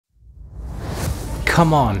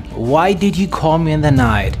Come on, why did you call me in the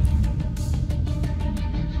night?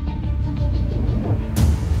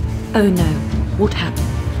 Oh no, what happened?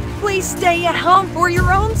 Please stay at home for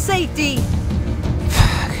your own safety.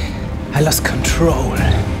 Fuck, I lost control.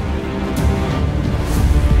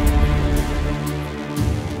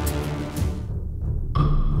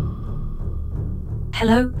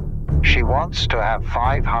 Hello? She wants to have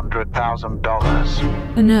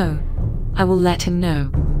 $500,000. Oh no, I will let him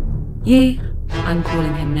know. Yeah, I'm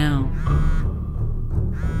calling him now.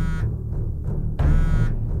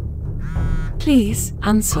 Please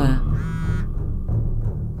answer.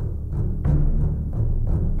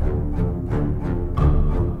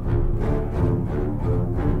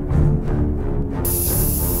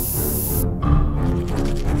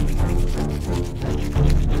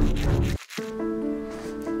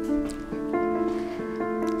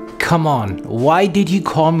 Come on, why did you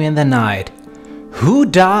call me in the night? Who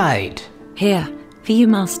died? Here, for you,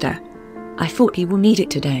 Master. I thought you will need it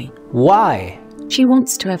today. Why? She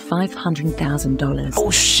wants to have $500,000. Oh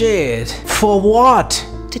shit, for what?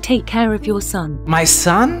 To take care of your son. My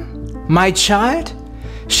son? My child?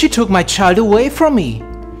 She took my child away from me.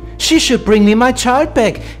 She should bring me my child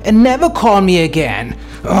back and never call me again.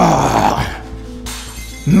 Oh,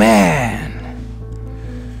 man.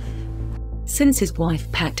 Since his wife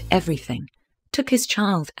packed everything, took his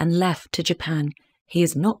child and left to Japan, he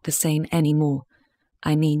is not the same anymore.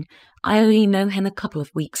 I mean, I only know him a couple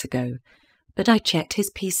of weeks ago, but I checked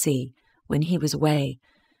his PC when he was away.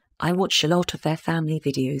 I watched a lot of their family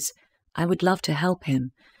videos. I would love to help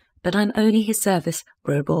him, but I'm only his service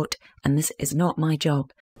robot and this is not my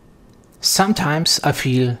job. Sometimes I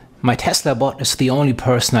feel my Tesla bot is the only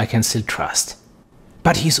person I can still trust.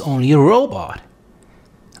 But he's only a robot.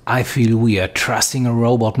 I feel we are trusting a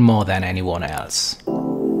robot more than anyone else.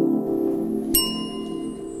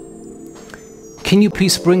 Can you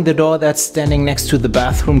please bring the door that's standing next to the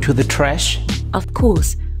bathroom to the trash? Of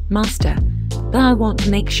course, Master, but I want to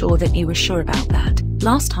make sure that you were sure about that.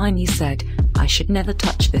 Last time you said I should never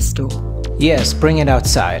touch this door. Yes, bring it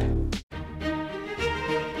outside.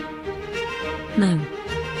 No.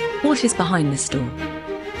 What is behind this door?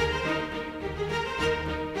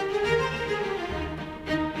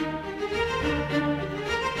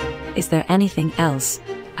 Is there anything else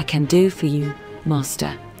I can do for you,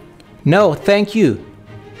 Master? No, thank you.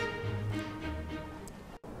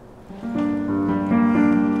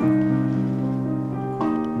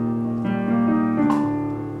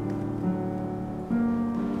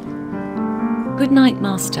 Good night,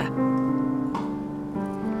 Master.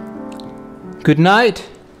 Good night.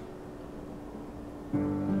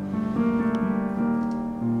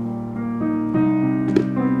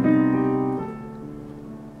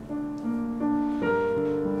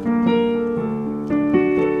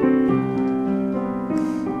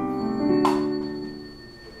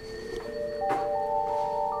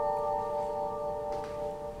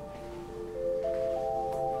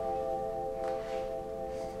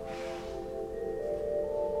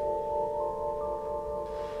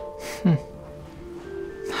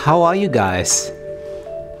 How are you guys?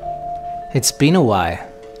 It's been a while.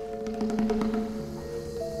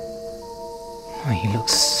 Oh, he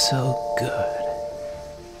looks so good.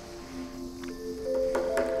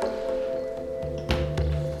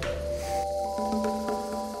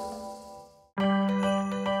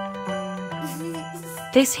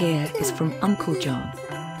 This here is from Uncle John.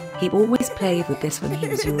 He always played with this when he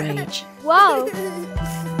was your age. Wow!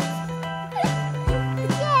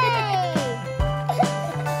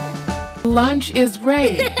 Lunch is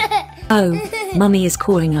ready. Oh, Mummy is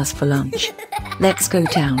calling us for lunch. Let's go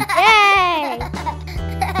down. Yay!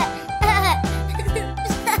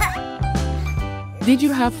 Did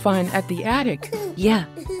you have fun at the attic? Yeah,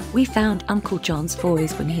 we found Uncle John's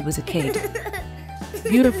toys when he was a kid.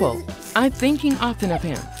 Beautiful. I'm thinking often of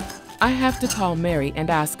him. I have to call Mary and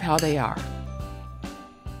ask how they are.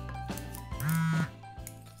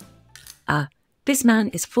 This man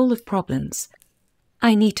is full of problems.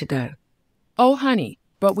 I need to go. Oh, honey,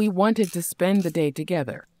 but we wanted to spend the day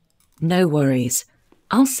together. No worries.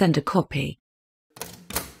 I'll send a copy.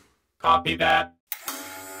 Copy that.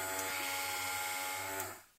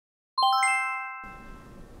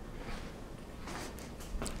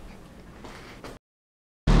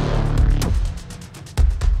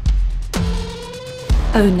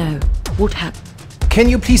 Oh no, what happened? Can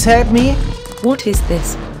you please help me? What is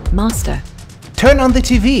this, Master? Turn on the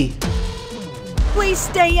TV. Please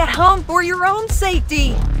stay at home for your own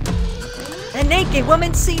safety. A naked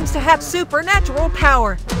woman seems to have supernatural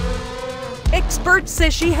power. Experts say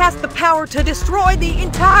she has the power to destroy the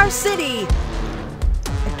entire city.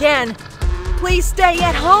 Again, Please stay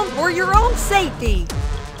at home for your own safety.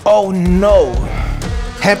 Oh no!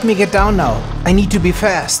 Help me get down now. I need to be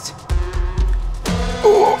fast.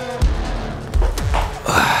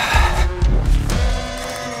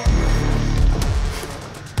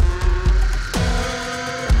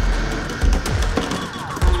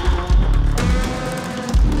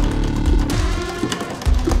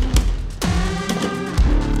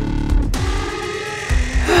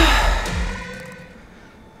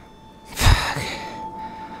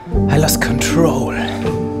 I lost control.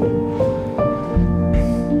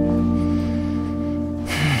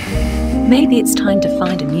 Maybe it's time to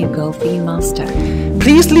find a new goal for you, Master.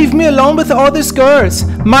 Please leave me alone with all these girls.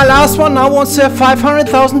 My last one now wants to have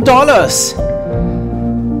 $500,000.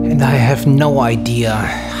 And I have no idea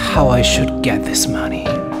how I should get this money.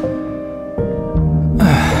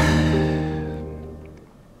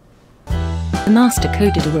 The Master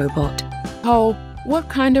coded a robot. Oh, what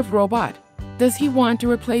kind of robot? Does he want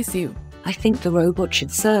to replace you? I think the robot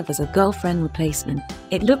should serve as a girlfriend replacement.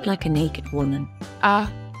 It looked like a naked woman.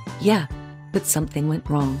 Yeah, but something went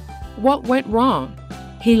wrong. What went wrong?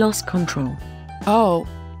 He lost control. Oh,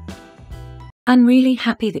 I'm really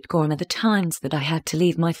happy that gone are the times that I had to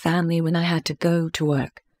leave my family when I had to go to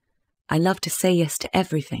work. I love to say yes to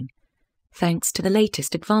everything. Thanks to the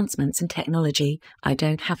latest advancements in technology, I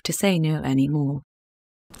don't have to say no anymore.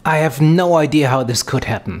 I have no idea how this could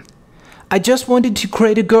happen. I just wanted to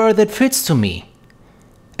create a girl that fits to me.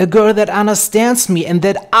 A girl that understands me and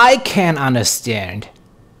that I can understand.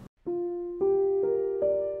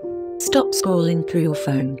 Stop scrolling through your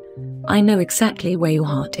phone. I know exactly where your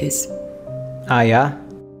heart is. Ah, yeah?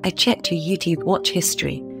 I checked your YouTube watch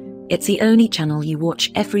history. It's the only channel you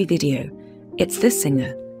watch every video. It's this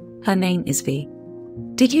singer. Her name is V.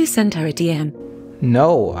 Did you send her a DM?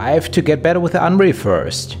 No, I have to get better with the Unreal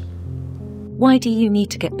first. Why do you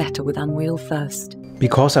need to get better with Unreal first?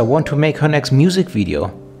 Because I want to make her next music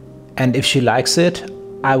video. And if she likes it,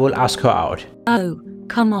 I will ask her out. Oh,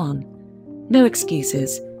 come on. No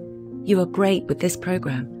excuses. You are great with this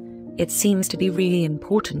program. It seems to be really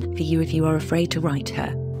important for you if you are afraid to write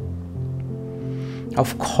her.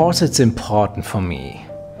 Of course it's important for me.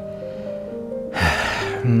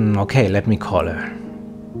 Okay, let me call her.